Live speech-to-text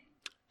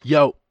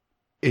Yo,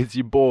 it's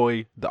your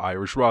boy, the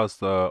Irish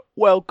Rasta.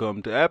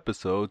 Welcome to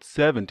episode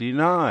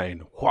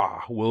 79.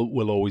 Wow,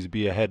 we'll always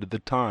be ahead of the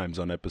times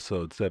on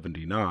episode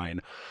 79.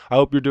 I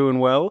hope you're doing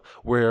well,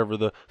 wherever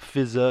the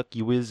fizzuk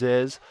you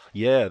is.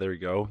 Yeah, there you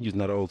go. Using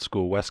that old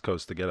school West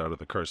Coast to get out of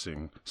the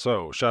cursing.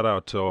 So, shout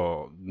out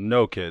to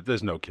no kids.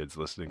 There's no kids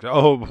listening.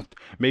 Oh,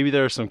 maybe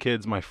there are some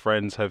kids. My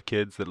friends have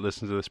kids that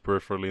listen to this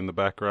peripherally in the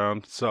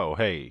background. So,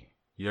 hey,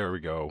 there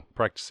we go.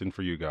 Practicing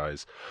for you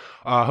guys.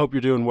 I hope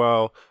you're doing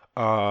well.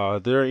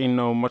 There ain't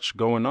no much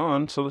going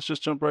on, so let's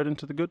just jump right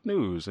into the good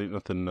news. Ain't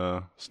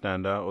nothing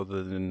stand out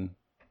other than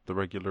the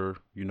regular,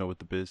 you know what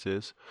the biz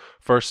is.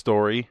 First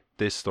story,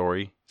 this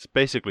story, it's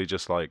basically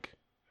just like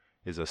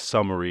is a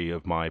summary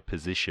of my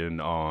position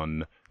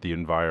on the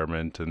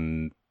environment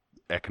and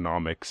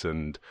economics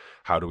and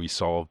how do we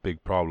solve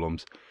big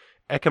problems.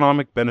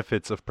 Economic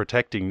benefits of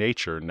protecting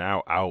nature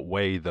now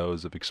outweigh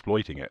those of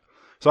exploiting it.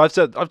 So I've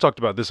talked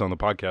about this on the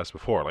podcast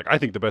before. Like I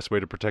think the best way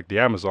to protect the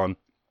Amazon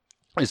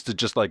is to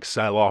just like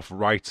sell off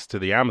rights to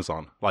the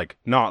Amazon. Like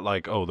not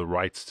like, oh, the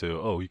rights to,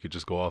 oh, you could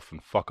just go off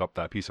and fuck up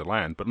that piece of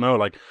land. But no,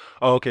 like,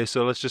 oh, okay,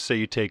 so let's just say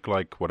you take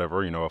like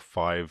whatever, a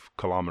 5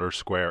 kilometer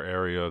square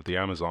area of the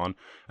Amazon,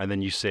 and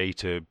then you say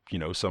to,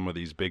 some of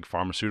these big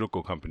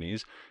pharmaceutical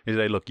companies, is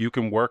say, look, you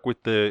can work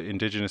with the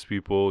indigenous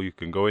people, you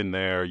can go in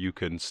there, you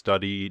can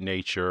study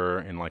nature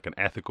in like an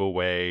ethical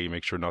way,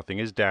 make sure nothing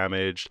is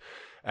damaged,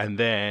 and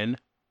then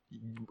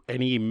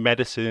any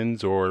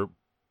medicines or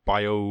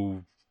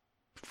bio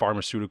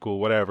pharmaceutical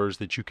whatevers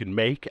that you can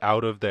make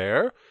out of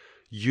there,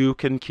 you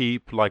can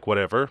keep like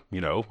whatever, I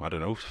don't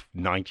know,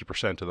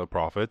 90% of the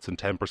profits, and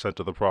 10%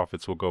 of the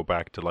profits will go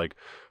back to like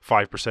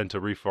 5% to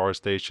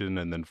reforestation,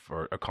 and then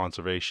for a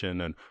conservation,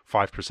 and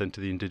 5%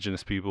 to the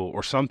indigenous people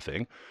or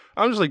something.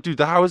 I'm just like, dude,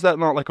 how is that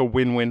not like a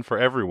win-win for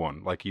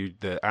everyone? Like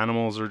the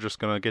animals are just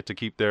going to get to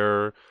keep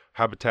their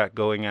habitat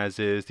going as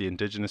is. The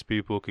indigenous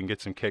people can get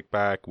some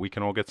kickback. We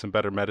can all get some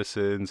better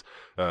medicines.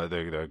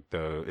 The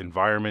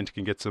environment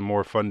can get some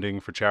more funding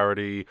for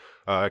charity.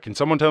 Can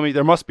someone tell me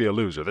there must be a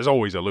loser? There's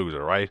always a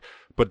loser, right?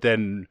 But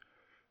then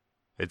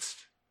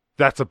it's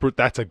that's a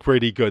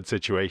pretty good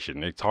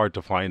situation. It's hard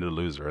to find a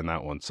loser in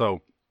that one.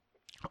 So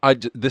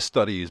this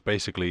study is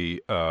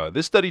basically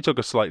this study took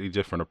a slightly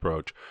different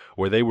approach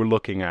where they were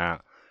looking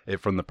at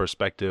it from the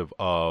perspective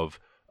of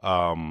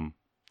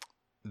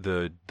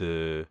the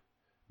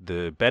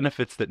the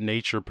benefits that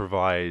nature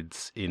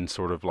provides in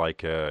sort of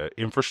like a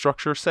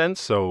infrastructure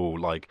sense. So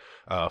like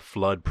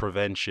flood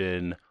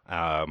prevention,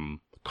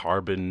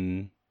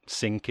 carbon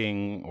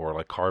sinking, or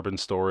like carbon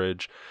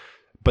storage.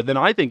 But then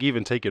I think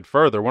even take it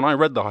further. When I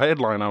read the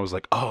headline, I was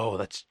like, "Oh,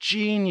 that's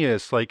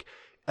genius!" Like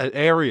an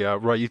area,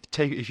 right?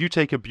 If you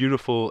take a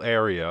beautiful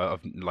area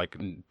of like,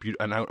 and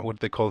what do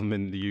they call them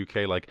in the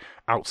UK, like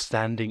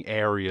outstanding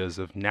areas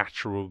of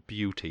natural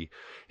beauty.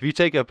 If you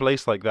take a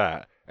place like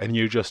that and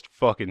you just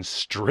fucking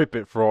strip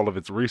it for all of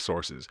its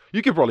resources,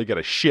 you could probably get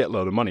a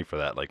shitload of money for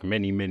that, like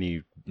many,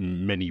 many,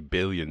 many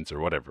billions or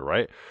whatever,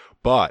 right?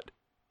 But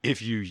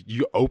if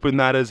you open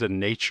that as a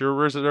nature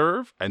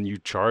reserve and you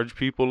charge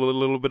people a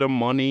little bit of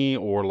money,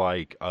 or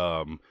like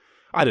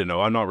I don't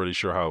know, I'm not really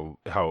sure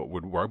how it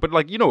would work, but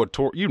like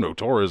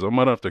tourism.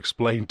 I don't have to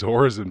explain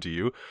tourism to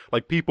you.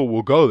 Like people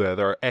will go there.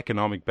 There are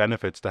economic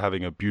benefits to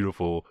having a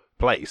beautiful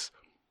place.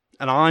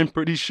 And I'm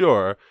pretty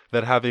sure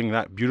that having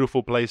that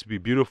beautiful place be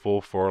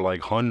beautiful for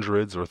like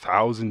hundreds or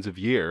thousands of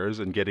years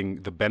and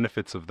getting the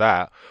benefits of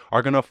that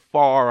are going to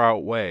far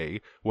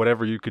outweigh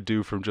whatever you could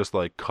do from just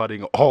like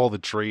cutting all the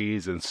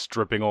trees and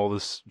stripping all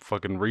this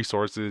fucking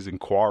resources and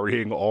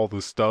quarrying all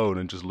the stone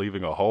and just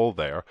leaving a hole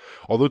there.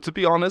 Although, to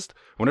be honest,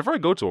 whenever I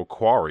go to a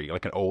quarry,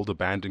 like an old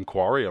abandoned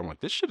quarry, I'm like,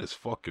 this shit is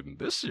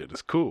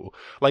cool.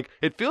 Like,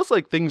 it feels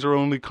like things are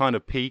only kind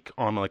of peak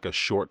on like a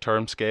short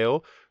term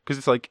scale, because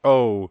it's like,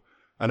 oh,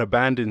 an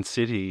abandoned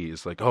city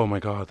is like, oh my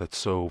god, that's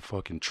so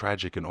fucking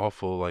tragic and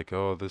awful. Like,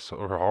 oh, this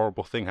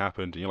horrible thing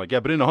happened. And you're like,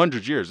 yeah, but in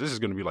 100 years, this is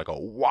going to be like a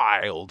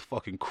wild,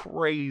 fucking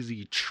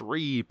crazy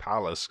tree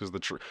palace, because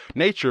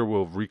nature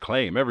will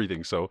reclaim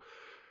everything. So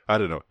I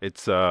don't know.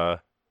 It's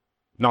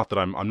not that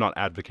I'm not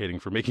advocating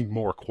for making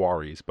more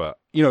quarries, but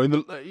in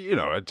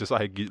the just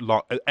like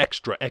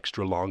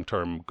extra long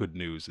term good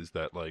news is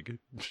that, like,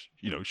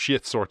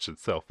 shit sorts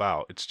itself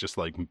out. It's just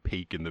like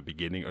peak in the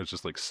beginning, or it's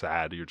just like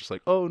sad. You're just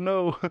like, oh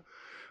no,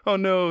 oh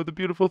no, the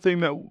beautiful thing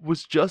that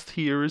was just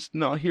here is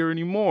not here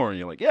anymore. And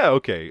you're like, yeah,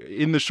 okay.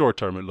 In the short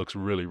term, it looks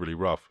really, really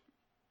rough.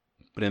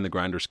 But in the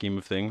grander scheme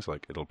of things,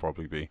 like, it'll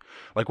probably be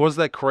like, was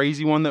that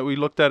crazy one that we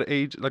looked at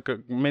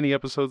many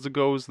episodes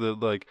ago? Was the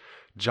like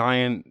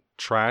giant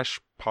trash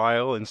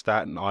pile in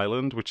Staten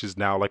Island, which is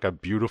now like a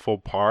beautiful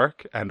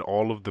park, and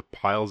all of the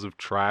piles of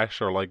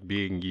trash are like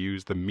being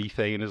used. The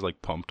methane is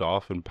like pumped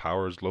off and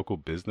powers local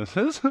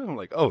businesses. I'm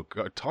like, oh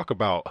god, talk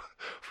about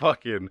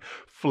fucking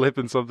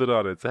flipping something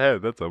on its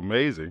head. That's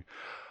amazing.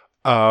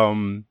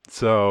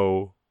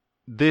 So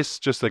this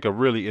just like a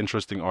really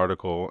interesting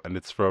article, and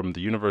it's from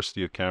the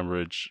University of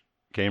Cambridge.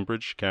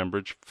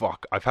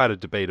 Fuck, I've had a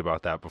debate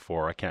about that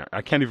before. I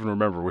can't even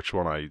remember which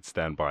one I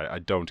stand by. I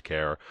don't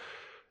care.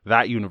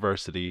 that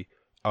university,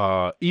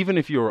 even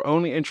if you're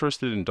only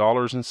interested in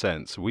dollars and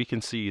cents, we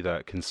can see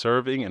that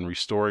conserving and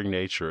restoring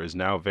nature is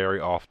now very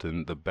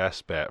often the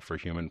best bet for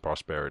human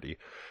prosperity.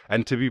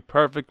 And to be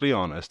perfectly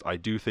honest, I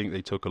do think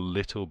they took a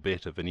little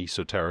bit of an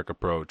esoteric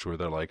approach where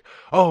they're like,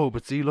 oh,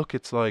 but see, look,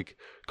 it's like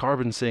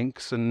carbon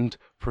sinks and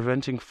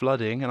preventing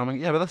flooding. And I'm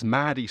like, yeah, but that's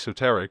mad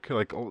esoteric.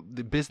 Like, oh,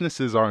 the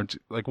businesses aren't,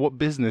 like, what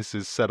business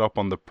is set up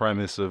on the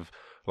premise of,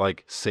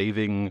 like,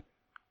 saving,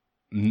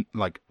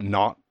 like,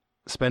 not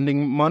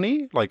spending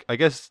money? Like, I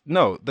guess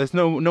no, there's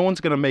no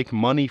one's gonna make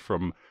money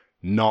from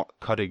not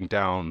cutting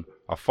down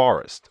a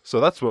forest. So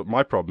that's what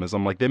my problem is.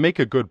 I'm like, they make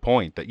a good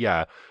point that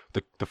yeah,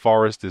 the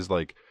forest is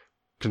like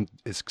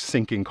is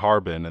sinking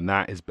carbon and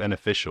that is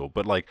beneficial,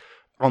 but like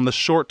on the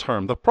short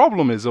term, the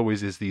problem is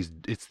always is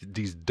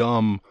these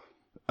dumb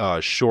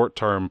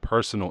short-term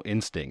personal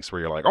instincts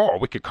where you're like, oh,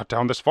 we could cut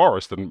down this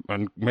forest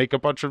and make a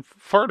bunch of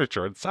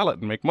furniture and sell it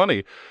and make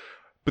money.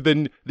 But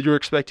then you're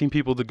expecting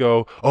people to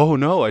go, oh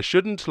no, I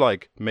shouldn't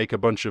like make a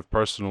bunch of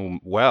personal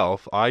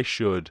wealth. I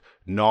should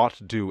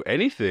not do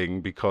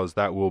anything because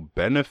that will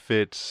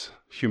benefit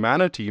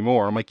humanity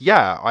more. I'm like,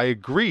 yeah, I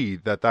agree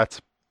that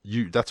that's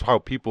how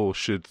people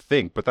should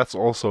think, but that's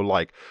also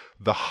like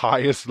the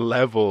highest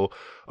level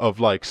of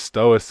like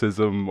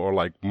stoicism or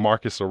like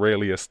Marcus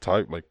Aurelius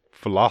type like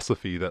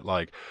philosophy that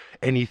like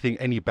any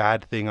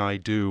bad thing I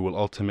do will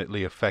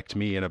ultimately affect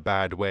me in a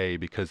bad way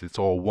because it's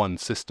all one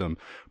system.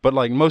 But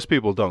like most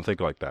people don't think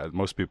like that.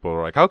 Most people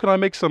are like, how can I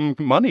make some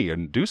money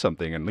and do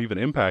something and leave an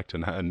impact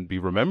and be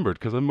remembered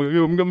because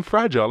I'm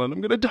fragile and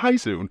I'm gonna die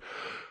soon.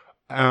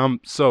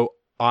 So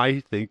I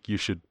think you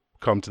should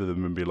come to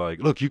them and be like,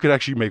 look, you could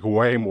actually make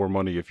way more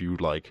money if you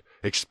like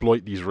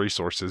exploit these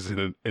resources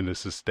in a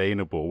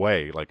sustainable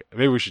way. Like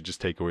maybe we should just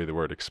take away the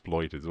word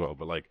exploit as well,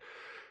 but like,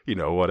 you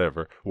know,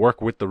 whatever,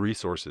 work with the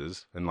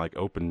resources and like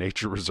open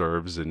nature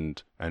reserves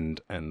and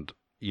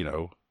you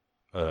know,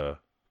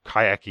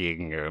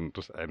 kayaking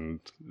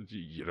and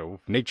you know,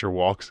 nature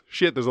walks.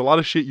 Shit, there's a lot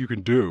of shit you can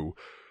do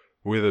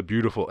with a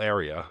beautiful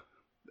area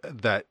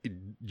that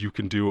you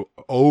can do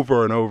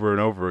over and over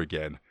and over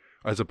again,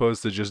 as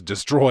opposed to just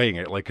destroying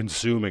it, like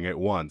consuming it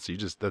once. You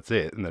just, that's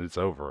it, and then it's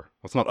over.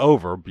 Well, it's not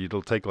over, but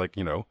it'll take like,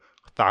 you know,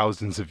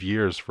 thousands of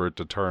years for it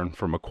to turn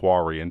from a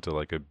quarry into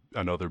like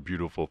another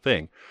beautiful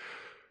thing.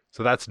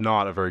 So that's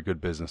not a very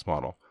good business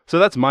model. So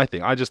that's my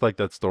thing. I just like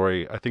that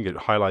story. I think it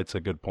highlights a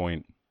good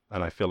point,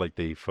 and I feel like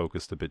they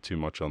focused a bit too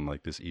much on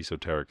like this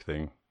esoteric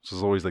thing. So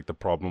it's always like the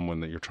problem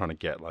when you're trying to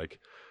get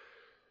like,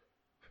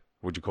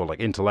 what you call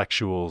like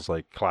intellectuals,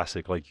 like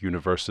classic like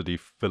university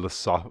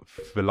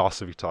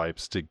philosophy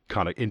types to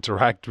kind of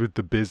interact with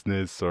the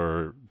business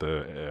or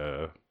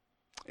the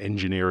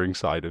engineering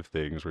side of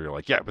things, where you're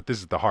like, yeah, but this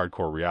is the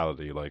hardcore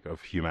reality like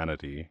of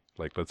humanity.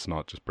 Like, let's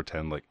not just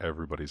pretend like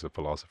everybody's a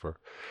philosopher.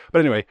 But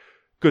anyway,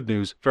 good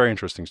news, very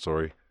interesting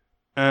story.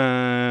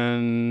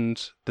 And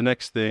the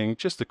next thing,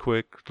 just a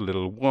quick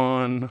little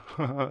one,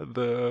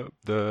 the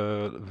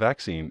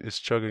vaccine is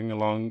chugging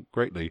along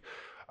greatly.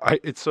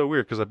 It's so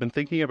weird because I've been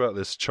thinking about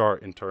this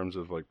chart in terms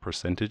of like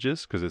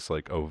percentages, because it's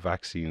like, oh,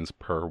 vaccines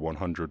per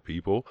 100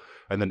 people,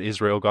 and then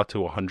Israel got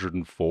to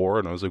 104,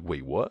 and I was like,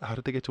 wait, what? How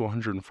did they get to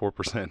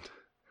 104%?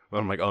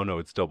 Well, I'm like, oh no,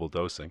 it's double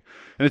dosing.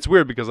 And it's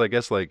weird because I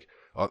guess like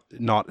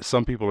not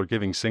some people are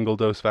giving single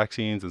dose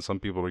vaccines and some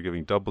people are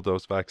giving double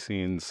dose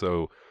vaccines,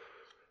 so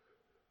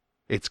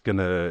it's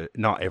gonna,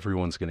 not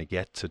everyone's gonna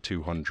get to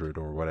 200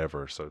 or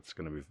whatever, so it's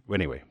gonna be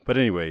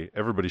anyway,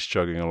 everybody's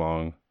chugging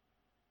along.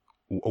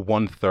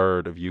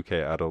 1/3 of UK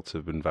adults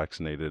have been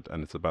vaccinated,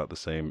 and it's about the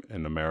same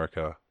in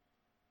America.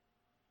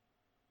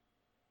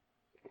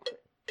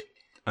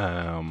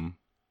 And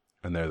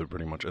they're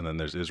pretty much, and then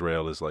there's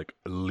Israel is like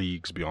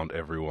leagues beyond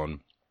everyone.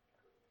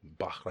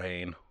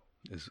 Bahrain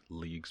is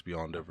leagues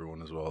beyond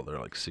everyone as well. They're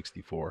like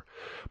 64.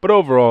 But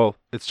overall,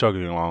 it's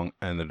chugging along,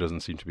 and there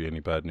doesn't seem to be any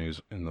bad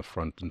news in the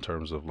front in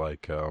terms of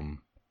like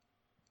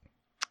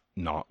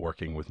not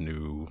working with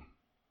new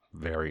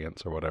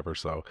variants or whatever,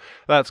 so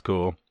that's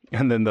cool.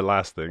 And then the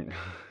last thing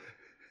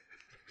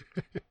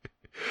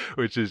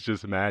which is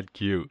just mad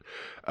cute,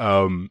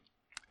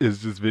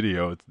 is this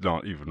video.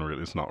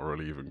 It's not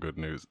really even good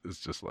news. It's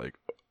just like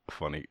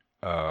funny.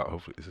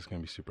 Hopefully this is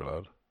gonna be super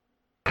loud.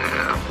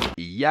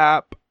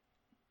 Yep,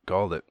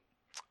 called it.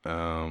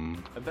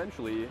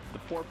 Eventually the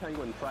poor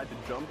penguin tried to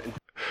jump into.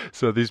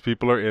 So these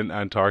people are in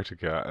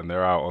Antarctica and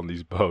they're out on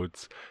these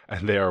boats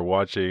and they are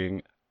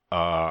watching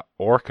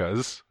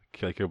orcas,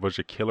 like a bunch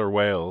of killer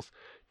whales,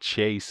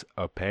 chase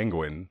a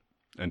penguin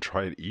and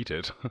try and eat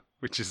it,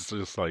 which is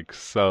just like,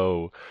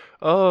 so,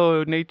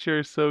 oh, nature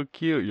is so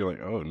cute. You're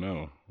like, oh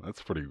no,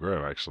 that's pretty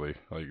grim actually.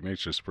 Like,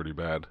 nature's pretty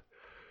bad.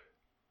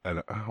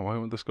 And why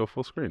won't this go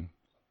full screen?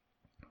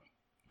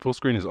 Full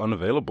screen is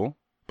unavailable,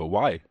 but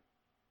why?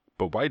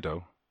 But why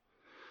though?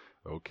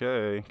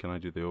 Okay, can I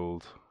do the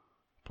old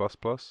plus?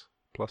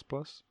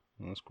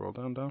 And then scroll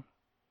down. Is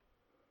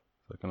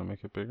that gonna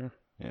make it bigger?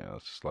 Yeah,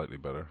 that's slightly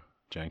better.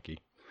 Janky.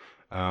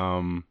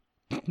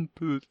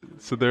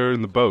 So they're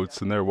in the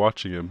boats and they're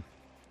watching him.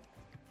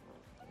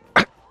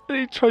 And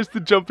he tries to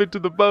jump into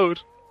the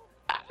boat.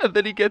 And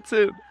then he gets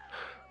in.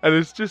 And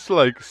it's just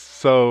like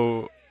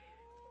so.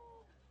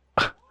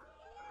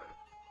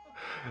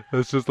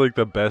 It's just like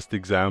the best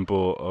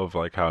example of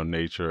like how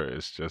nature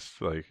is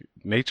just like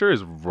nature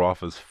is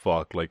rough as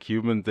fuck. Like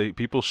humans,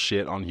 people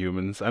shit on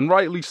humans, and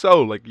rightly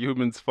so. Like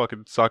humans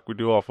fucking suck. We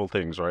do awful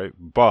things, right?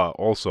 But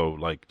also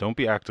like don't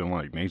be acting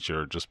like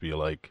nature. Just be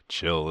like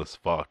chill as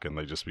fuck, and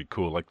they just be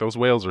cool. Like those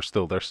whales are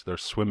still they're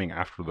swimming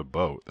after the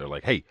boat. They're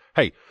like, hey,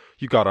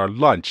 you got our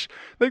lunch.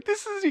 Like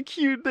this is a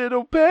cute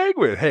little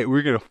penguin. Hey,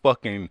 we're gonna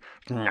fucking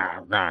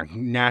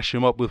gnash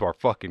him up with our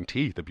fucking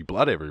teeth. There'd be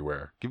blood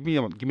everywhere. Give me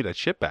that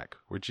shit back.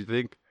 What'd you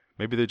think?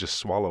 Maybe they just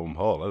swallow him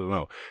whole. I don't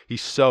know.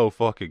 He's so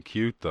fucking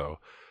cute though,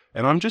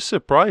 and I'm just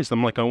surprised.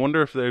 I'm like, I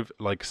wonder if they've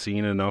like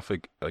seen enough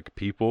like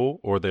people,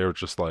 or they're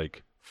just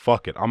like,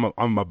 fuck it,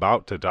 I'm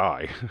about to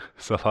die.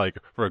 So like,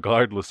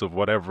 regardless of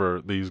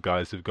whatever these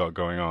guys have got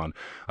going on,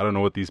 I don't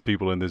know what these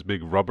people in this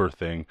big rubber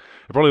thing.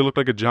 It probably looked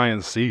like a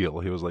giant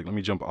seal. He was like, let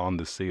me jump on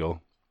this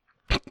seal,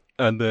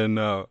 and then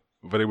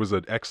but it was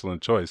an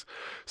excellent choice.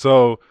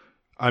 So,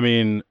 I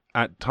mean,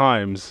 at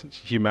times,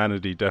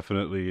 humanity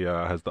definitely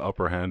has the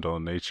upper hand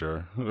on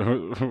nature.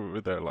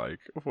 They're like,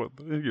 what,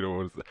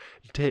 what is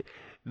that?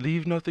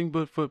 Leave nothing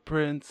but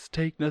footprints,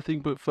 take nothing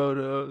but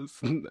photos.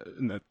 And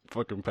that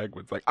fucking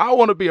penguin's like, I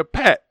want to be a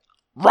pet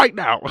right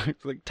now.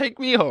 He's like, take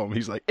me home.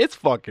 He's like, it's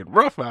fucking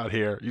rough out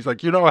here. He's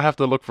like, I have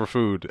to look for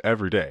food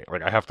every day.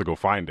 Like, I have to go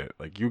find it.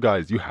 Like, you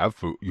guys, you have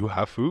food. You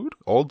have food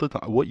all the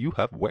time. What you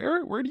have?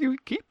 Where do you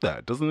keep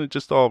that? Doesn't it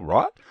just all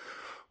rot?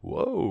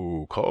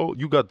 Whoa, cold.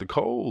 You got the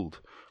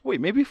cold.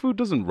 Wait, maybe food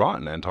doesn't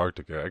rot in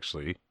Antarctica,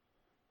 actually.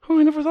 Oh,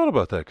 I never thought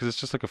about that, because it's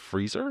just like a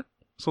freezer?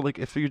 So, like,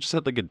 if you just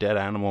had, like, a dead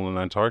animal in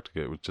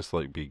Antarctica, it would just,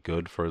 like, be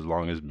good for as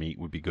long as meat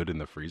would be good in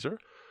the freezer?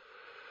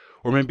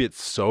 Or maybe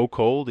it's so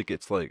cold it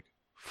gets, like,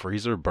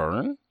 freezer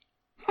burn?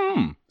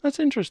 That's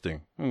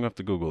interesting. I'm gonna have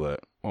to Google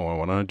that. Oh, I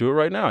want to do it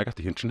right now. I got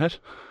the internet.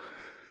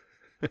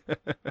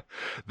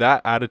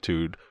 That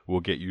attitude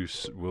will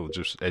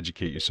just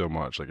educate you so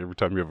much. Like every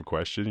time you have a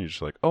question, you're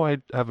just like, oh, I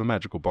have a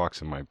magical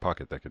box in my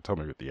pocket that can tell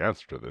me the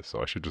answer to this.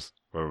 So I should just,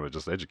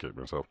 just educate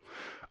myself.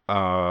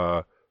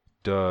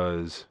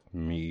 Does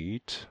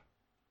meat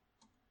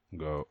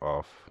go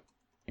off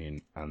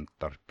in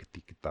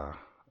Antarctica?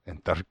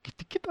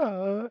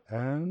 Antarctica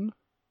and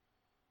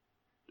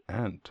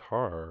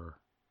Antar.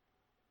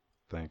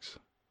 Thanks.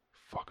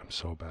 Fuck, I'm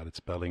so bad at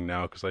spelling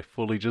now because I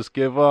fully just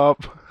give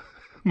up.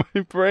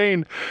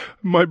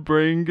 my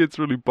brain gets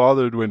really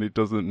bothered when it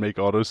doesn't make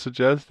auto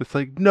suggest. It's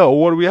like, no,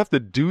 what do we have to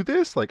do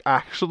this? Like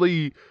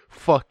actually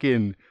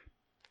fucking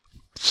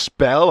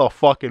spell a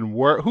fucking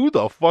word? Who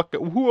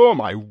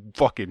am I,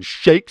 fucking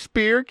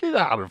Shakespeare? Get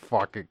the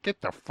fuck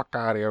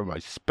out of here. Am I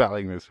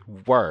spelling this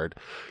word?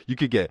 You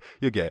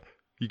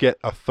get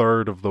a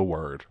third of the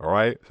word, all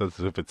right? So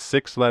if it's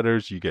 6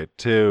 letters, you get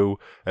 2,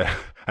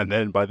 and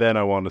then by then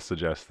I want to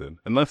suggest it.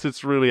 Unless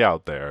it's really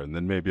out there, and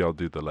then maybe I'll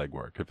do the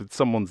legwork. If it's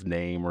someone's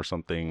name or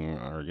something,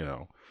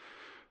 or,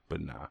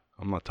 but nah,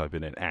 I'm not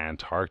typing in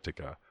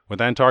Antarctica. With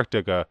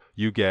Antarctica,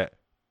 you get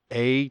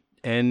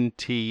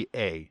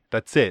ANTA.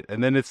 That's it.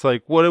 And then it's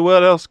like, what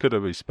else could I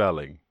be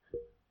spelling?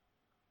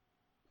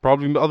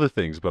 Probably other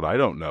things, but I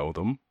don't know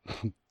them.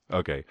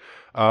 Okay.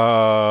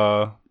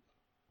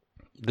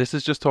 This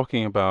is just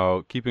talking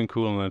about keeping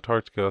cool in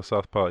Antarctica,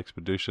 South Pole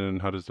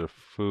expedition. How does their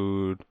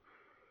food?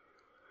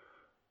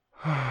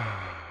 La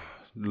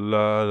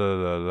la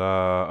la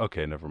la.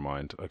 Okay, never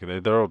mind. Okay,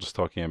 they're all just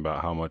talking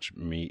about how much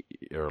meat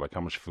or like how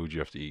much food you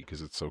have to eat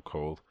because it's so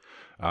cold.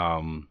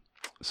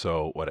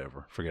 So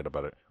whatever. Forget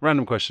about it.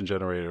 Random question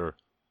generator.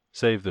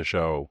 Save the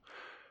show.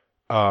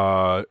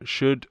 I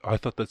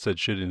thought that said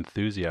should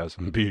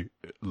enthusiasm be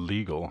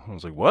legal? I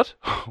was like, what?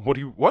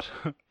 What?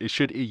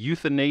 Should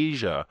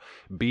euthanasia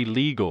be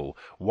legal?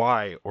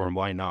 Why or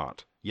why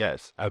not?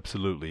 Yes,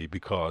 absolutely,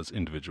 because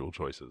individual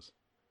choices.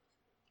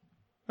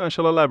 I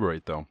shall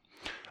elaborate though.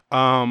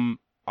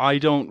 I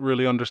don't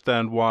really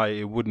understand why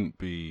it wouldn't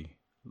be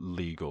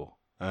legal.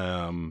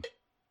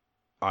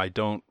 I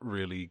don't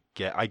really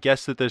get. I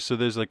guess that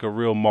there's like a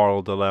real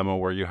moral dilemma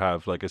where you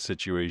have like a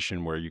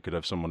situation where you could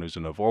have someone who's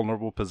in a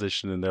vulnerable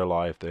position in their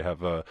life. They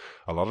have a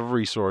lot of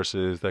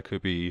resources that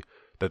could be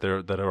that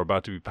are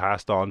about to be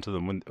passed on to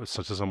them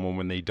such as someone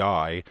when they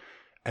die,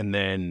 and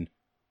then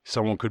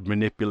someone could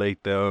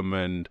manipulate them.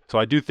 And so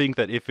I do think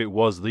that if it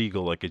was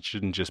legal, like it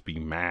shouldn't just be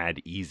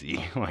mad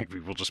easy. Like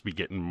people just be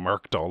getting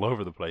murked all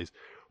over the place.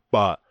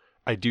 But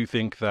I do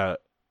think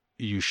that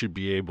you should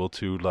be able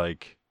to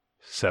like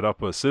set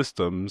up a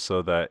system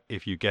so that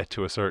if you get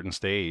to a certain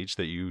stage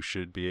that you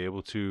should be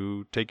able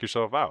to take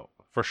yourself out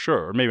for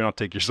sure. Or maybe not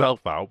take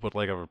yourself out, but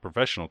like have a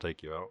professional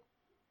take you out.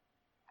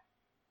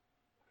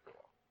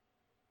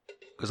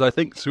 Because I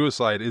think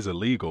suicide is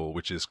illegal,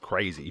 which is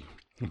crazy.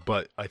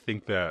 But I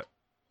think that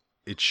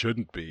it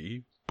shouldn't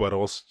be. But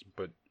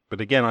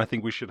again, I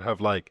think we should have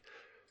like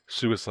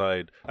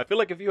suicide. I feel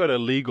like if you had a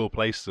legal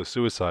place to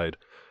suicide,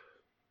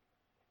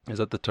 is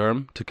that the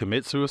term? To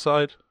commit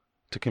suicide?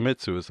 To commit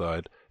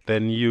suicide,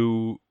 then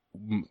you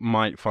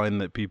might find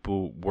that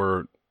people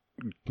were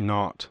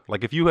not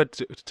like if you had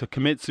to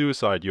commit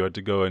suicide, you had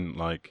to go and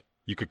like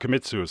you could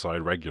commit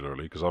suicide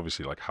regularly because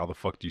obviously like how the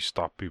fuck do you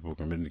stop people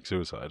committing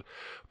suicide?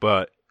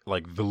 But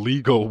like the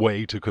legal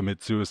way to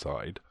commit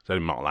suicide,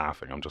 I'm not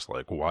laughing. I'm just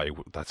like, why?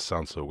 That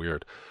sounds so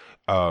weird.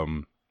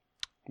 Um,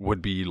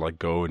 would be like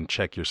go and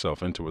check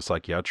yourself into a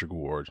psychiatric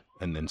ward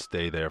and then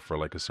stay there for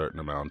like a certain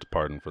amount.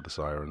 Pardon for the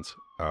sirens.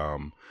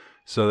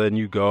 So then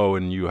you go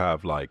and you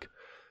have like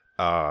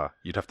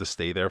you'd have to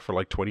stay there for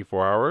like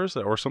 24 hours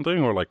or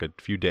something, or like a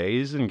few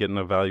days and get an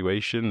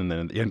evaluation. And then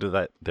at the end of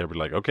that, they'd be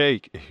like,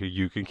 okay,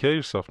 you can kill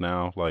yourself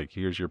now. Like,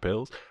 here's your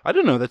pills. I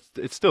don't know.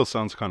 It still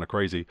sounds kind of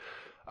crazy.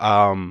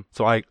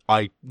 So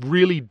I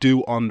really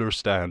do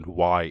understand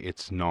why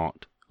it's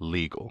not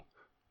legal.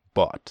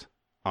 But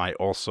I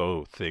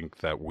also think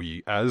that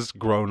we, as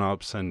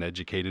grown-ups and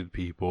educated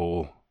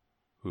people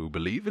who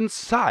believe in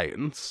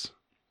science,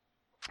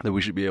 that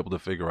we should be able to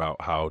figure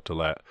out how to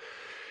let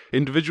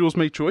individuals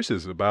make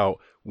choices about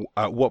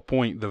at what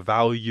point the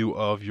value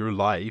of your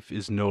life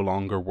is no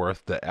longer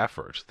worth the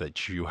effort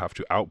that you have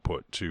to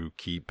output to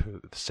keep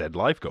said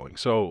life going.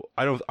 So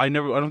I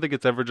don't think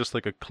it's ever just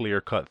like a clear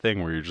cut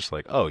thing where you're just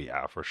like, oh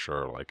yeah, for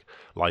sure, like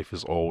life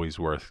is always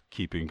worth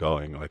keeping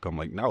going. Like I'm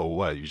like, no,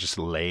 what? You're just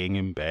laying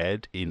in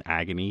bed in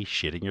agony,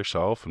 shitting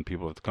yourself, and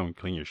people have to come and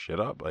clean your shit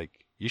up.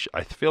 Like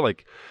I feel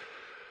like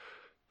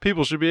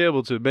people should be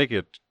able to make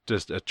it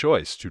just a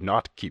choice to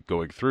not keep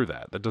going through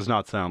that. That does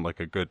not sound like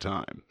a good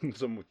time.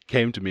 Someone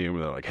came to me and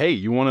they're like, hey,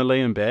 you want to lay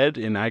in bed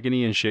in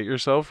agony and shit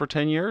yourself for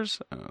 10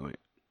 years? Like,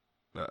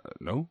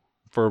 no.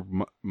 For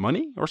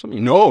money or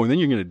something? No, and then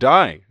you're going to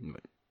die.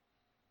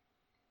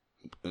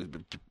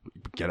 Like,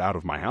 get out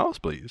of my house,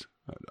 please.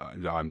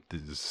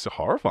 This is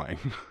horrifying.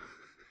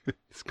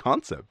 This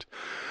concept.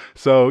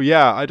 So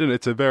yeah, I don't know.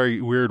 It's a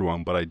very weird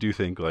one, but I do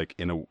think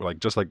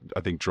just like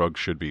I think drugs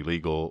should be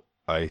legal.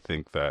 I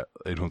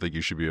don't think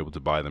you should be able to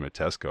buy them at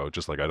Tesco,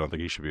 just like I don't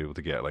think you should be able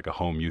to get like a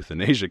home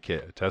euthanasia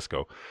kit at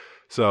Tesco.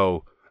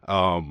 So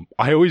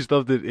I always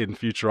loved it in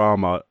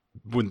Futurama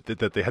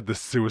that they had the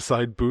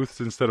suicide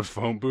booths instead of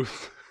phone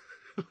booths.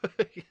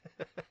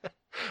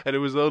 And it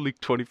was only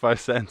 25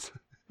 cents.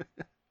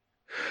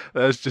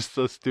 That's just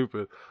so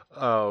stupid.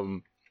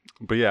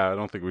 But yeah, I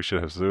don't think we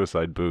should have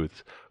suicide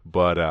booths,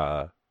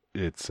 but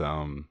it's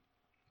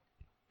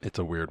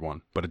a weird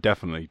one, but it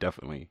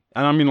definitely.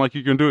 And I mean, like,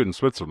 you can do it in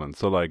Switzerland.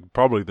 So like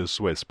probably the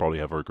Swiss probably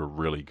have like a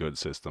really good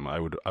system. I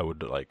would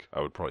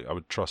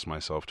trust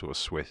myself to a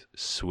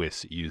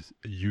Swiss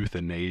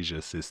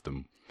euthanasia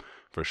system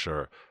for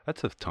sure.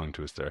 That's a tongue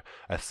twister.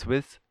 A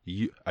Swiss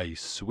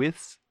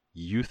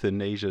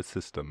euthanasia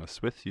system.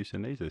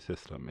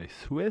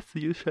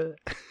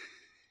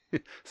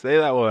 Say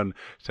that one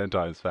 10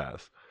 times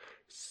fast.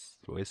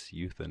 Swiss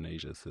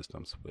euthanasia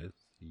system.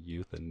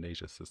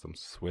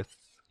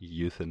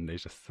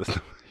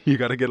 You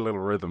gotta get a little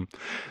rhythm.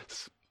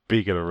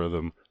 Speaking of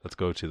rhythm, let's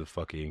go to the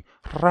fucking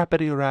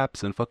rappity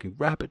raps and fucking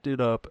wrap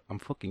it up. I'm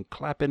fucking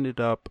clapping it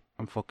up.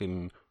 I'm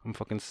fucking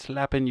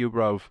slapping you,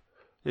 bruv.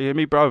 You hear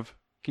me, bruv?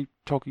 Keep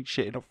talking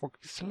shit and I'll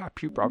fucking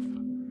slap you, bruv.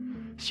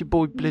 It's your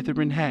boy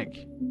Blithering Hack.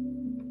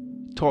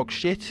 Talk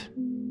shit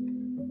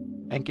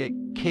and get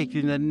kicked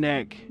in the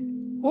neck.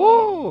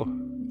 Oh,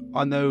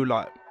 I know,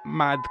 like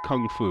mad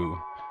kung fu,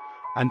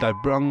 and I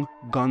brung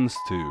guns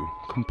to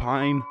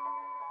combine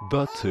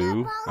the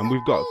two, and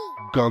we've got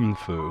gun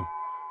fu.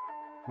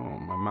 Oh,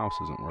 my mouse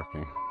isn't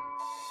working.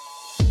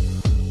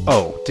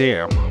 Oh,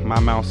 damn, my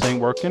mouse ain't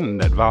working and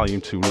that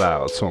volume too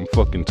loud, so I'm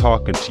fucking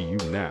talking to you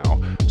now.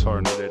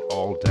 Turning it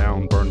all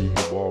down, burning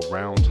you all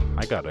round.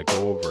 I gotta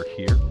go over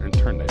here and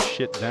turn that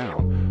shit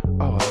down.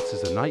 Oh, this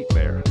is a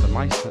nightmare.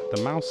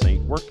 The mouse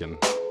ain't working,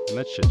 and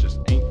that shit just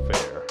ain't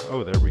fair.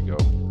 Oh, there we go.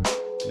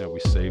 Now we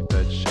saved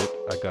that shit.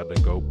 I gotta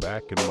go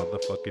back and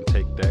motherfucking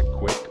take that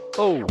quick.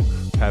 Oh,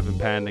 having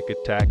panic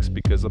attacks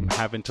because I'm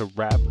having to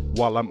rap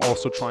while I'm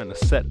also trying to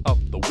set up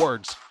the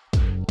words.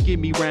 Give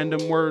me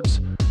random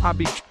words. I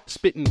be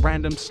spitting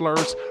random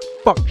slurs.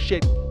 Fuck,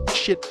 shit,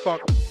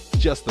 fuck.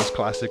 Just those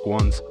classic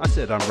ones. I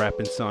said I'm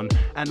rapping, son,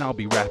 and I'll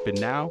be rapping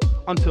now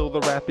until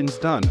the rapping's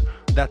done.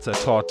 That's a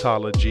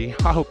tautology.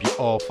 I hope you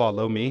all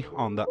follow me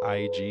on the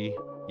IG.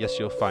 Yes,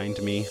 you'll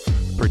find me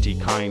pretty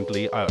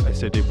kindly. I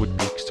said it would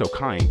be so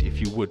kind if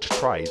you would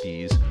try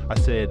these. I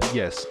said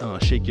yes,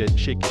 shake your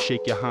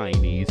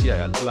heinies.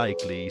 Yeah,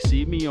 likely.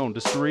 See me on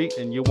the street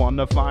and you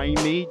wanna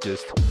find me?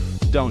 Just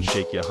don't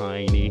shake your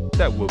hiney.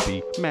 That would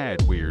be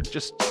mad weird.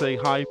 Just say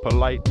hi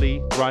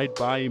politely. Ride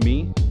by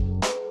me.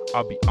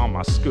 I'll be on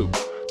my scoot,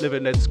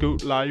 living that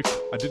scoot life.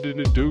 I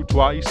didn't do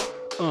twice.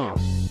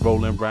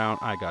 Rolling round.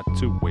 I got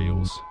two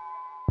wheels.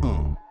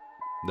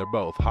 They're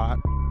both hot.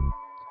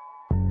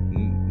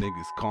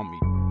 Niggas call me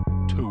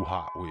two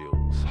Hot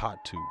Wheels,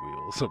 hot two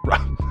wheels.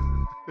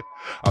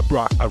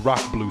 I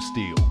rock blue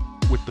steel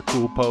with the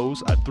cool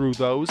pose. I threw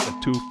those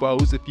at two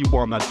foes. If you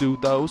wanna do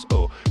those,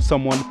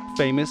 someone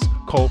famous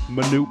called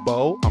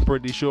Manubo. I'm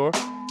pretty sure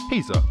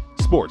he's a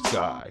sports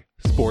guy.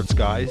 Sports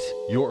guys,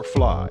 you're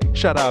fly.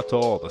 Shout out to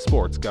all the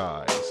sports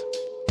guys.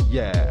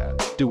 Yeah,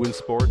 doing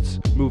sports,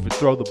 move and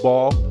throw the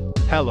ball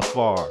hella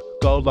far.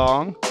 go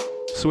long,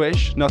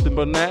 swish, nothing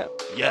but that.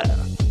 Yeah,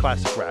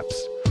 classic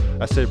raps.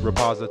 I said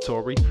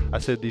repository. I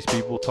said these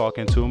people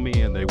talking to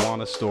me and they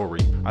want a story.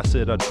 I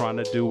said I'm trying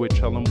to do it,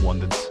 tell them one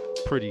that's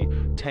pretty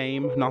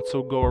tame, not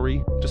so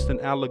gory, just an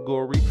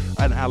allegory.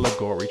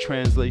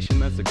 Translation,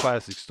 that's a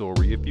classic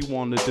story. If you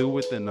want to do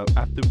it, then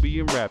after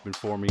being rapping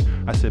for me.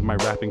 I said my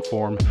rapping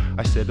form.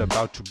 I said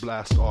about to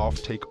blast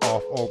off, take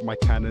off all my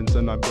cannons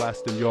and I'm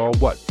blasting y'all.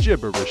 What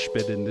gibberish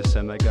spitting this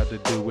and I got to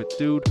do it,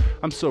 dude.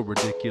 I'm so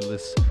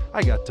ridiculous.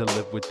 I got to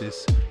live with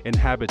this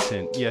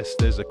inhabitant. Yes,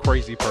 there's a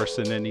crazy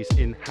person and he's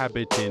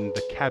inhabiting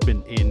the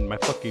cabin in my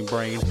fucking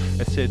brain.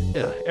 I said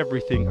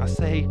everything I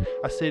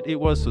said it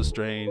was so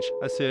strange.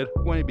 I said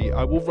maybe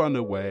I will run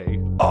away.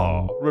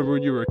 Oh, remember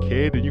when you were a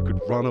kid and you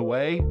could run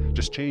away?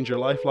 Just change your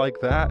life like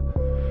that?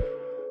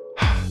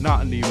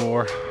 Not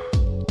anymore.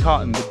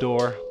 Caught in the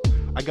door.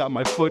 I got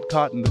my foot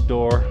caught in the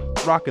door.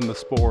 Rocking the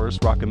spores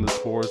like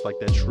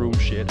that shroom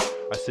shit.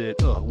 I said,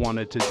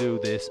 wanted to do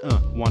this,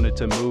 wanted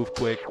to move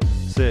quick.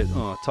 Said,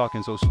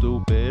 talking so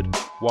stupid.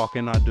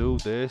 Walking, I do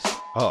this.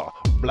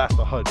 Blast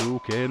a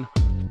Hadouken.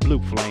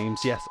 Blue flames,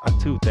 yes, I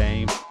too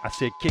tame. I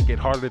said, kick it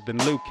harder than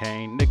Luke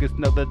Kane. Niggas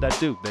know that I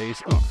do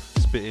this.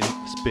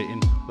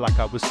 Spitting like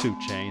I was 2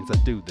 Chainz.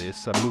 I do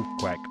this, I move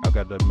quack.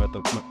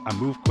 I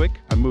move quick,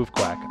 I move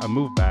quack, I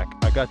move back.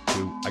 I got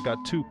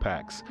 2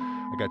 packs.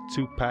 I got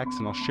 2 packs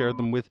and I'll share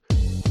them with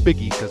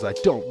Biggie, cause I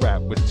don't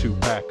rap with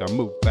 2-pack. I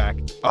move back.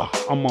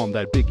 I'm on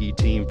that Biggie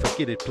team.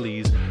 Forget it,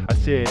 please. I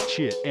said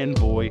shit,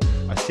 envoy.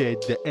 I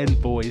said the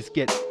envoys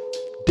get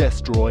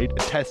destroyed.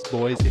 Test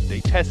boys, if they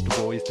test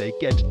boys, they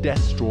get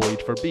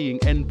destroyed for being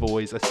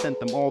envoys. I sent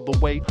them all the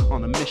way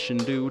on a mission,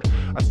 dude.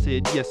 I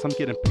said yes, I'm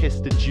getting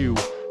pissed at you.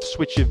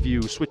 Switch of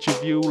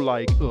view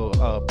like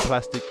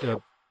plastic. I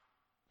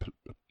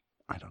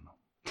don't know.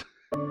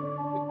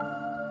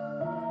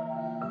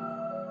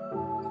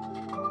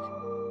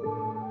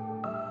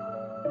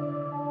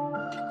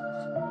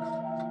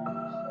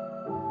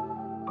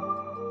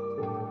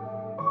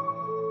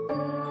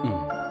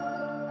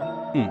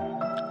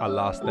 I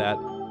lost that.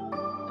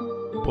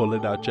 Pull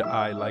it out your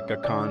eye like a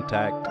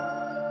contact.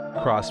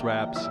 Cross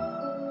raps.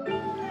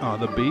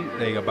 On the beat,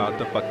 they about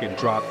to fucking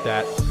drop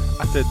that.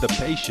 I said the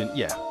patient,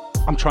 yeah.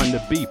 I'm trying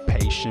to be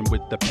patient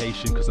with the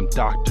patient cause I'm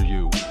Dr.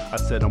 You. I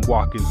said I'm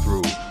walking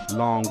through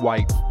long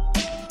white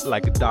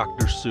like a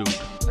doctor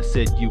suit. I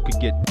said you could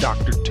get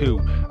Dr. too.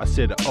 I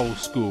said old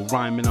school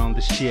rhyming on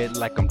the shit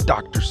like I'm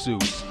Dr.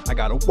 Seuss. I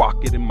gotta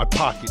walk it in my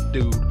pocket,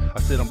 dude. I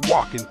said I'm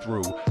walking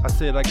through. I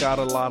said I got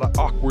a lot of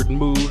awkward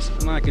moves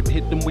and I can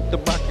hit them with the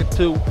rocket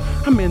too.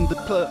 I'm in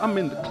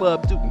the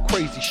club doing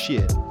crazy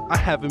shit. I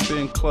haven't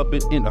been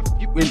clubbing in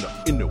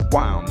a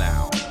while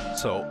now.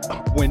 So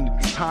when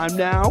it's time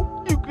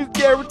now, you can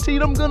guarantee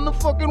I'm gonna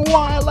fucking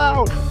wild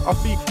out. I'll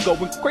be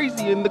going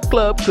crazy in the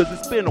club cause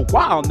it's been a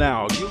while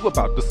now. You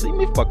about to see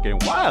me fucking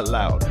wild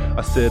out.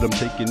 I said I'm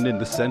taking in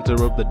the center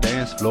of the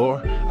dance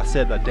floor. I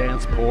said I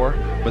dance poor,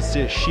 but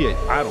said shit,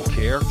 I don't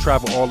care.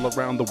 Travel all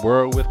around the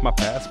world with my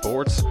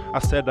passports. I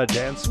said I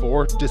dance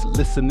for just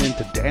listening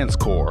to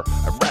dancecore.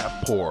 I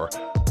rap poor.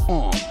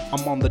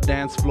 I'm on the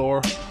dance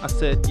floor. I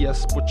said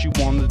yes, what you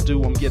wanna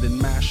do, I'm getting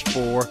mashed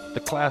for.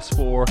 The class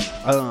 4,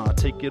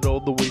 take it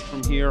all the way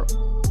from here.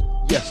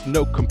 Yes,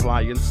 no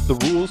compliance. The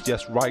rules,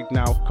 yes, right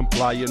now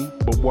complying.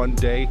 But one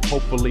day,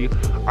 hopefully,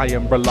 I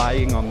am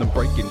relying on them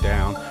breaking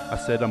down. I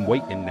said I'm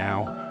waiting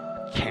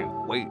now.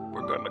 Can't wait,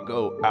 we're gonna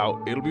go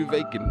out. It'll be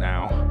vacant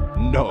now.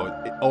 No,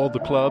 all the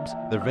clubs,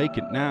 they're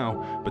vacant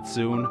now. But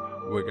soon,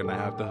 we're gonna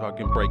have to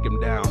fucking break them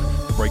down.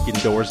 Breaking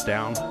doors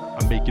down.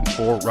 I'm making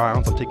 4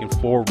 rounds. I'm taking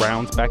 4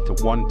 rounds back to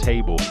 1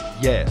 table.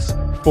 Yes,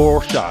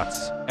 4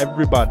 shots.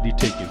 Everybody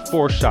taking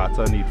 4 shots.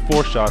 I need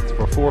 4 shots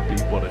for 4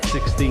 people. That's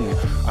 16.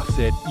 I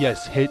said,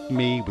 yes, hit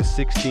me with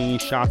 16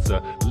 shots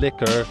of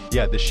liquor.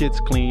 Yeah, the shit's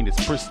clean.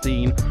 It's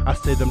pristine. I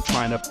said I'm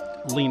trying to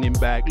leaning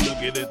back,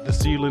 looking at the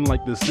ceiling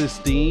like the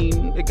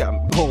Sistine. It got,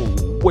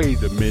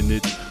 wait a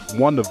minute.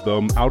 One of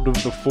them out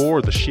of the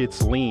 4, the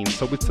shit's lean,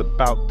 so it's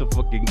about to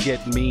fucking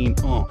get mean.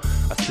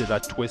 I said I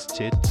twist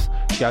hits,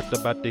 got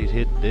about to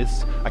hit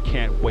this. I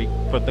can't wait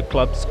for the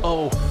clubs.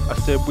 I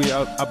said we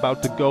are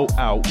about to go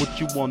out. What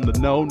you wanna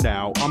know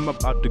now? I'm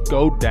about to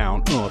go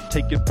down.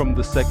 Take it from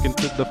the 2nd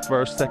to the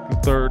 1st,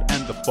 2nd, 3rd,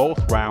 and the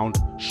 4th round.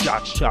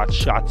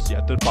 Shots,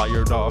 yeah, they're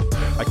fired off.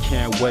 I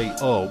can't wait.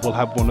 We'll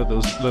have one of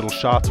those little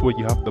shots where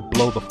you have to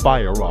blow the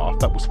fire off.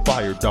 That was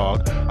fire,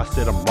 dog. I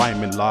said I'm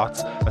rhyming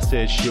lots. I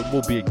said shit,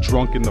 we'll be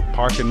drunk in the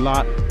parking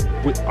lot.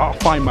 I'll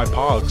find my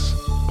Pogs.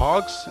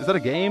 Pogs? Is that a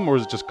game or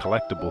is it just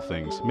collectible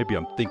things? Maybe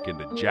I'm thinking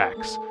the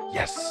Jacks.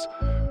 Yes.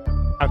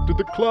 After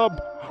the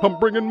club, I'm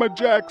bringing my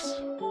Jacks.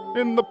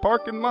 In the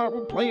parking lot,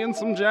 we're playing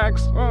some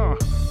Jacks.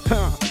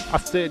 I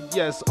said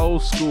yes,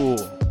 old school.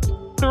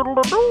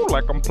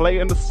 Like I'm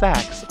playing the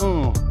sax.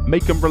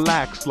 Make them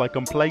relax like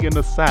I'm playing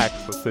the sax.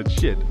 I said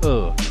shit,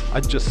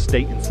 I'm just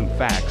stating some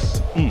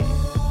facts.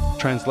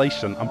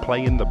 Translation, I'm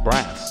playing the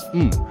brass.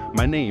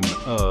 My name,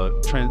 the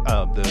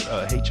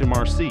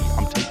HMRC,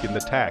 I'm taking the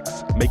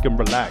tax. Make them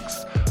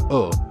relax.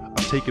 I'm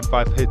taking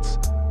 5 hits.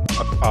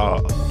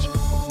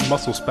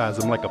 muscle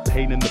spasm like a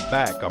pain in the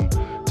back. I'm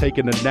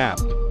taking a nap.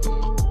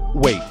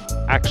 Wait,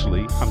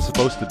 actually, I'm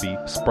supposed to be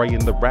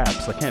spraying the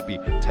raps. I can't be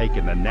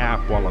taking a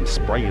nap while I'm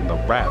spraying the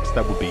raps.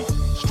 That would be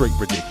straight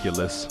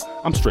ridiculous.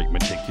 I'm straight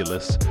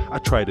meticulous. I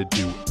try to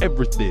do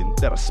everything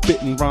that I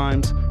spit in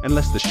rhymes,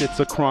 unless the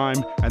shit's a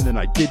crime, and then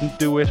I didn't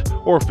do it.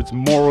 Or if it's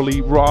morally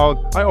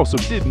wrong, I also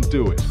didn't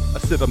do it. I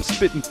said I'm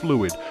spitting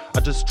fluid. I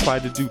just try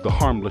to do the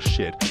harmless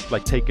shit,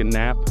 like take a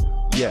nap,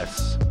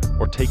 yes,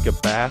 or take a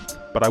bath.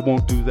 But I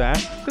won't do that,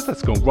 cause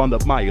that's gonna run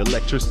up my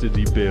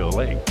electricity bill.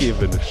 I ain't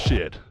giving a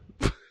shit.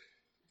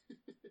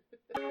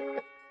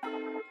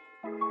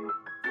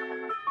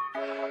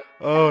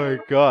 Oh my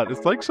god,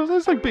 it's like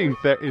sometimes like being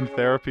in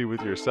therapy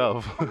with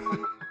yourself.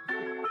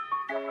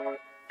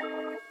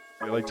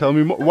 You're like, tell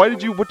me more. What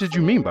did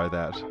you mean by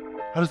that?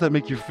 How does that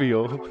make you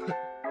feel?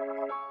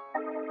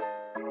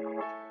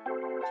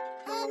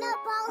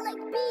 Anabolic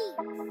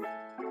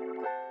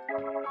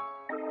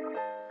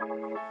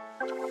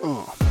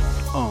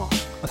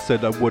I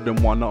said I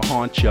wouldn't wanna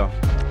haunt ya,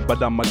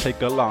 but I'ma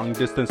take a long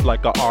distance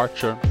like a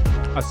archer.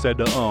 I said,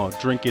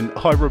 drinking,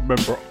 I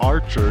remember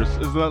Archers.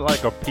 Isn't that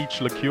like a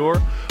peach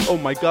liqueur? Oh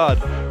my god,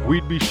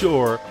 we'd be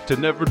sure to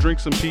never drink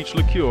some peach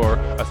liqueur.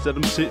 I said,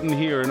 I'm sitting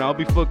here and I'll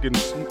be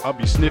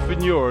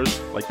sniffing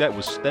yours. Like that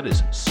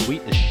is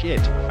sweet as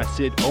shit. I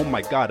said, oh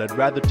my god, I'd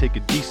rather take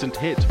a decent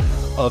hit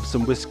of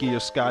some whiskey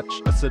or scotch.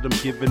 I said, I'm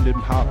giving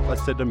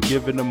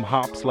him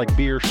hops like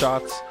beer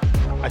shots.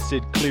 I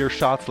said, clear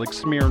shots like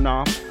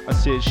Smirnoff. I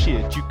said,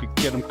 shit, you could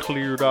get them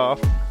cleared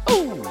off.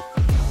 Ooh!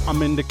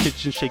 I'm in the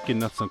kitchen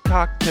shaking up some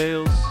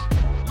cocktails.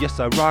 Yes,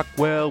 I rock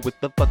well with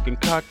the fucking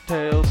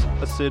cocktails.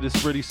 I said it's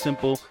pretty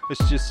simple.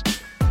 It's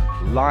just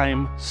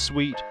lime,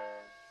 sweet,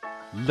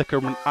 liquor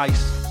and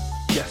ice.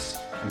 Yes,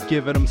 I'm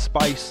giving them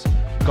spice.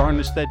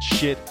 Garnish that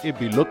shit. It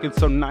be looking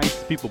so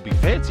nice. People be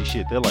fancy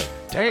shit. They're like,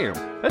 damn,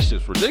 that's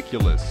just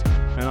ridiculous.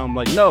 And I'm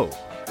like, no.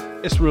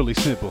 It's really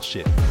simple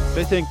shit.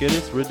 They thinking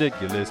it's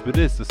ridiculous, but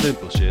it's the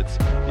simple shits.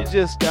 You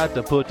just got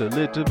to put a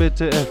little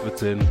bit of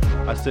effort in.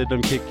 I said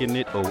I'm kicking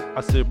it, I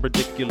said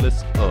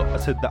ridiculous. I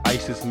said the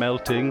ice is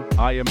melting,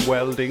 I am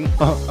welding.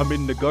 I'm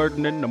in the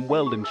garden and I'm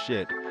welding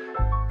shit.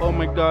 Oh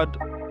my god,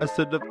 I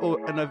said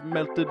I've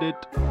melted it.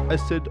 I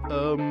said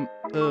an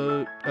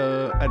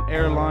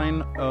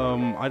airline,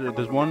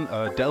 there's one,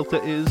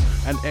 Delta is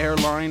an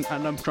airline,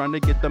 and I'm trying to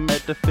get the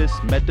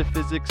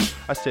metaphysics.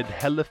 I said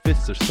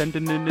helifists are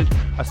sending in it.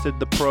 I said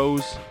the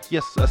pros,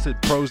 yes, I said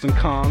pros and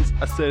cons.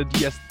 I said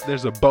yes,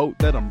 there's a boat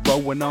that I'm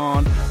rowing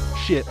on.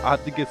 Shit, I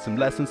have to get some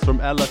lessons from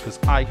Ella, cause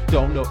I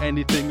don't know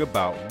anything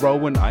about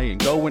rowing. I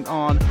ain't going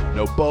on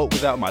no boat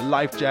without my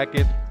life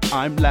jacket.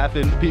 I'm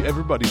laughing,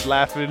 everybody's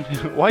laughing.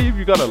 Why have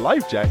you got a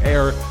life jacket?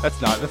 Air,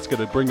 that's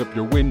gonna bring up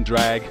your wind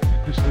drag.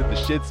 The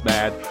shit's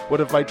mad.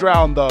 What if I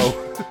drown though?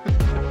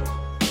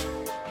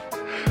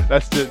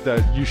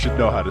 You should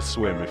know how to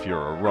swim if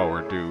you're a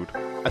rower, dude.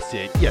 I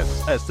said,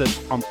 yes, I said,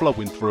 I'm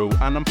flowing through,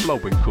 and I'm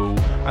flowing cool.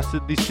 I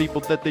said, these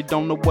people that they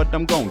don't know what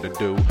I'm going to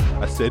do.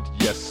 I said,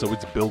 yes, so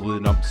it's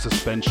building up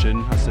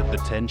suspension. I said, the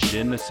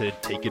tension, I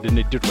said, take it in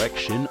a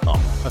direction.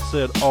 I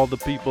said, all the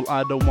people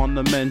I don't want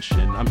to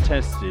mention. I'm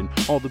testing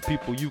all the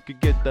people you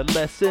could get the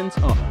lessons.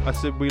 I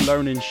said, we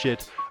learning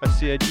shit. I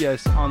said,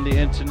 yes, on the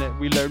internet,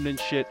 we learning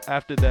shit.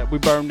 After that, we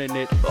burning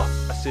it.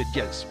 I said,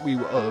 yes, we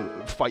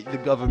fight the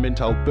government,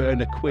 I'll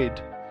burn a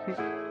quid.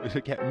 I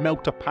can't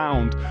melt a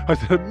pound. I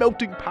said, I'm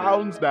melting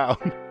pounds down.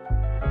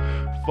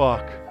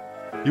 Fuck.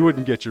 You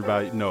wouldn't get your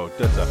value. No,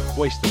 that's a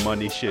waste of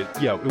money shit.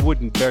 Yeah, it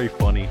wouldn't be very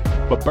funny.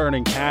 But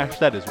burning cash,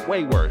 that is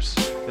way worse.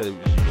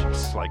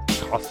 It's like,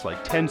 costs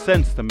like 10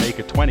 cents to make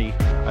a 20.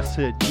 I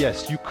said,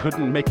 yes, you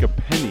couldn't make a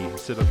penny. I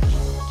said,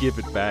 give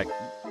it back.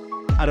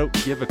 I don't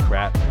give a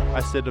crap. I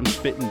said, I'm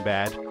spitting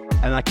bad,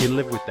 and I can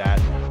live with that.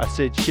 I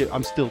said, shit,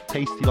 I'm still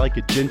tasty like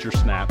a ginger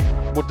snap.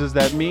 What does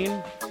that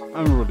mean?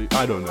 I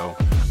don't know.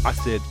 I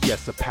said,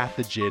 yes, a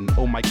pathogen.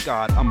 Oh my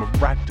god, I'm a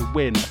rap to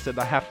win. I said,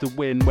 I have to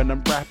win when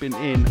I'm rapping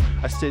in.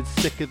 I said,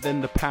 sicker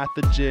than the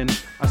pathogen.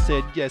 I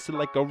said, yes,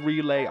 like a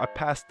relay. I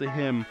passed to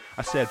him.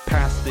 I said,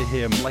 pass to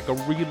him. Like a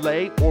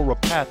relay or a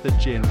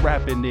pathogen.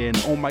 Rapping in.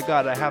 Oh my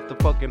god, I have to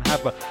fucking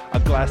have a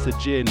glass of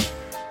gin.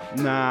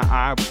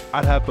 Nah,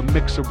 I'd have a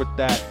mixer with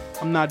that.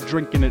 I'm not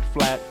drinking it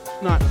flat.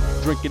 Not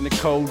drinking it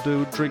cold,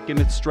 dude. Drinking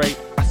it straight.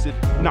 I said,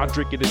 not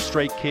drinking it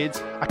straight,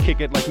 kids. I kick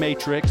it like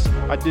Matrix.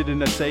 I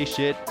didn't say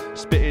shit.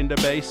 Spitting the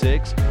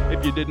basics.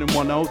 If you didn't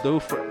want to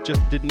do,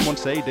 just didn't want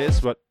to say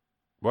this. But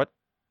what?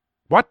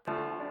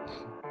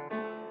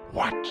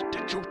 What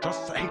did you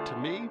just say to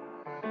me?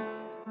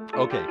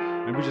 Okay,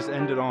 and we just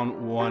ended on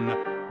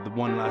the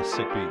one last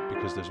sick beat,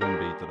 because there's one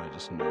beat that I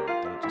just know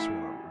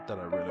that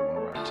I really want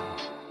to rap to.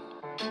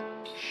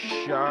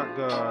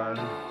 Shotgun.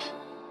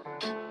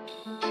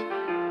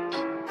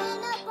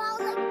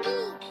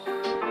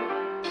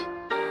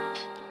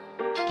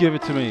 Give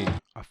it to me.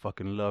 I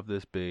fucking love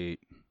this beat.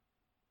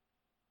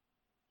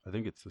 I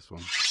think it's this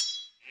one.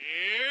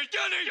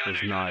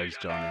 Those knives,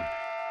 Johnny.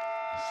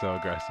 So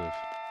aggressive.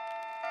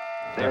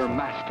 Their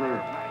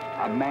master,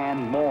 a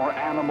man more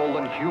animal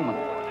than human.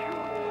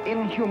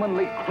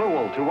 inhumanly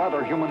cruel to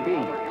other human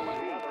beings.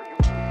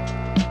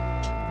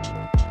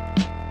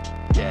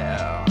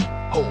 Yeah.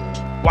 Oh,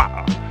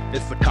 wow.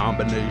 It's a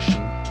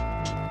combination.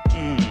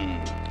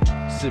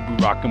 Said we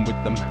rockin'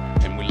 with them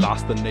and we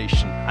lost the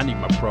nation. I need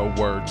my pro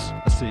words.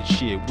 I said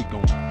shit, we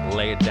gon'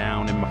 lay it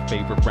down in my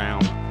favorite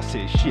round. I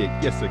said shit,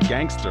 yes a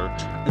gangster.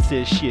 I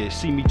said shit,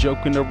 see me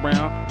joking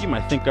around? You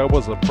might think I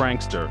was a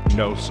prankster.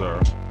 No sir,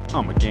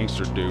 I'm a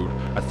gangster dude.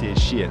 I said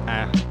shit,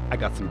 I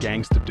got some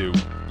gangs to do.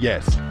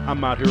 Yes,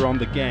 I'm out here on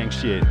the gang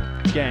shit.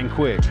 Gang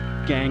quick,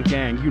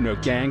 gang, you know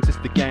gangs, it's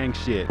the gang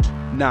shit.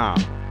 Nah,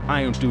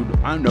 I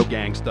don't know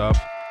gang stuff.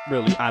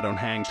 Really, I don't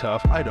hang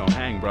tough, I don't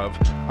hang bruv.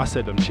 I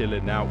said I'm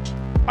chillin' out,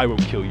 I will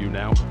kill you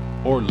now,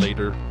 or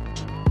later.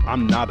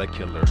 I'm not a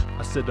killer,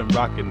 I said I'm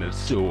rockin' a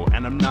Sewell,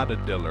 and I'm not a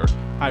dealer.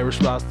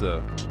 Irish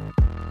Rasta,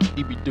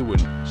 he be doing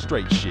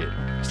straight shit,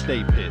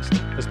 stay pissed,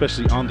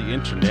 especially on the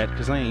internet,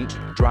 cause I ain't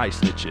dry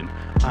snitching.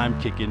 I'm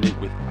kicking it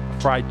with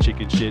fried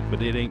chicken shit, but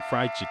it ain't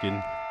fried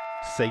chicken.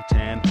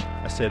 Satan,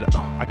 I said,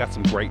 I got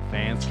some great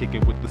fans, kick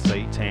it with the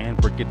Satan,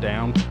 break it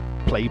down,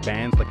 play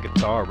bands like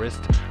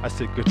guitarist. I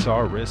said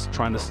guitarist,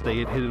 trying to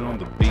stay and hit it on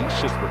the beat,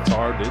 shit's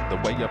retarded, the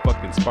way I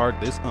fucking sparred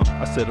this.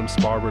 I said I'm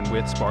sparring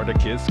with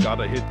Spartacus,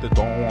 gotta hit the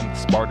ball on the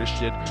Sparta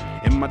shit.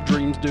 In my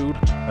dreams, dude,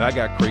 I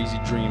got crazy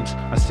dreams.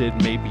 I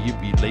said maybe it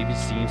be lazy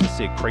scenes, I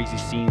said crazy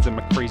scenes in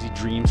my crazy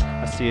dreams.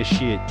 I said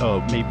shit,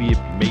 maybe it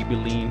be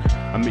Maybelline,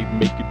 I maybe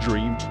make a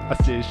dream. I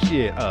said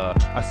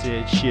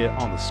shit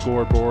on the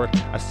scoreboard.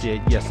 I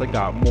said yes, I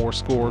got more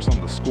scores on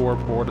the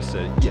scoreboard. I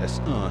said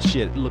yes,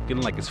 shit, looking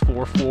like it's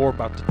 4-4,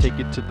 about to take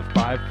it to the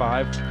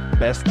 5-5.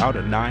 Best out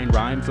of 9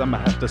 rhymes, I'ma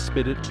have to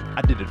spit it.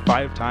 I did it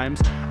 5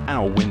 times, I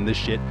don't win this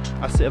shit.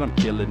 I said I'm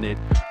killing it,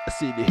 I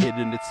said you're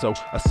hitting it, so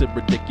I said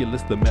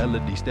ridiculous, the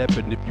melody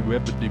stepping. If you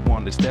ever did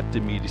want to step to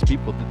me, these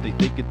people that they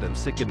think it them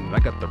sickening, I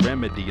got the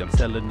remedy. I'm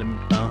selling them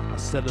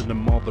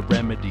all the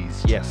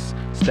remedies. Yes,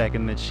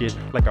 stacking that shit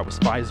like I was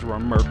Pfizer or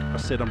Merck. I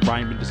said I'm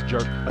rhyming this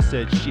jerk. I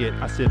said shit,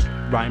 I said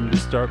rhyming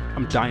this jerk.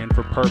 I'm dying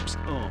for perps,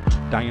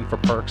 dying for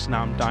perks.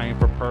 Now I'm dying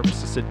for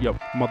perps. I said yo,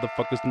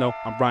 motherfuckers know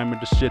I'm rhyming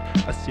this shit.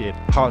 I said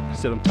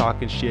I'm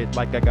talking shit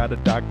like I got a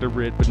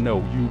doctorate, but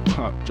no,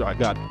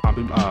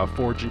 I'm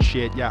forging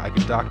shit. Yeah, I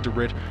got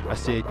doctorate. I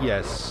said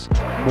yes,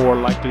 more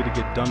likely to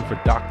get done for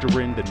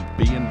doctoring than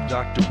being a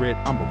doctorate.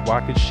 I'm a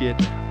rockin' shit.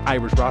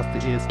 Irish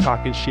Rasta is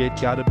talking shit,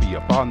 gotta be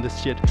up on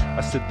this shit.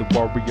 I said the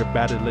warrior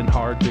battling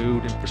hard,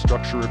 dude.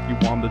 Infrastructure if you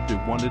wanted to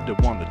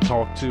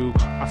talk to.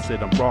 I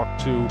said I'm rock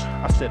too.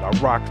 I said I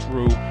rock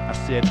through. I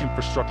said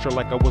infrastructure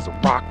like I was a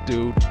rock,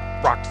 dude.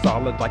 Rock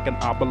solid like an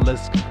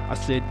obelisk. I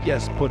said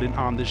yes, putting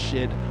on this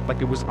shit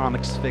like it was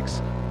Onyx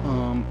Fix.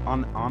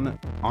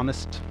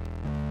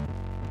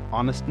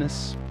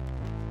 Honestness.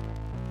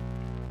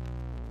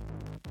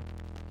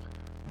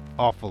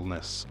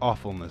 Awfulness,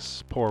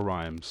 poor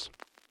rhymes.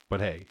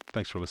 But hey,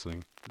 thanks for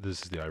listening.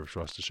 This is the Irish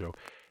Rasta Show,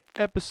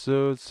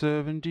 episode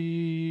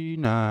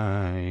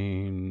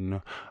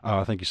 79.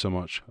 Thank you so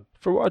much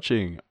for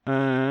watching.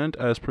 And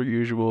as per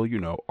usual, you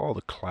know, all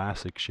the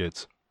classic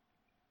shits.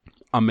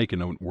 I'm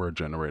making a word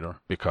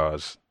generator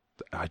because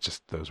I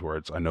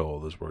know all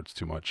those words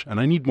too much. And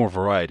I need more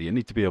variety. I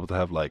need to be able to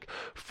have like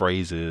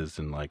phrases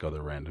and like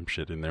other random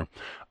shit in there.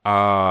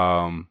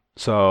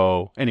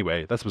 So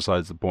anyway, that's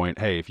besides the point.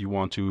 Hey, if you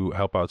want to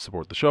help out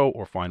support the show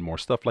or find more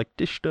stuff like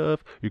dish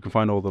stuff, you can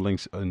find all the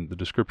links in the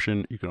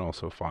description. You can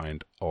also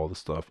find all the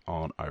stuff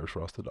on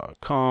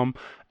irishrasta.com.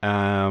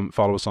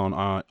 Follow us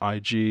on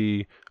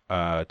IG,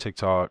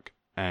 TikTok,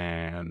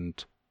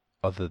 and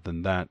other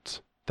than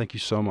that, thank you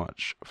so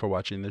much for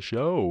watching the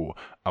show.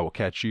 I will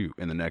catch you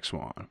in the next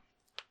one.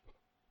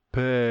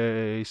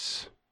 Peace.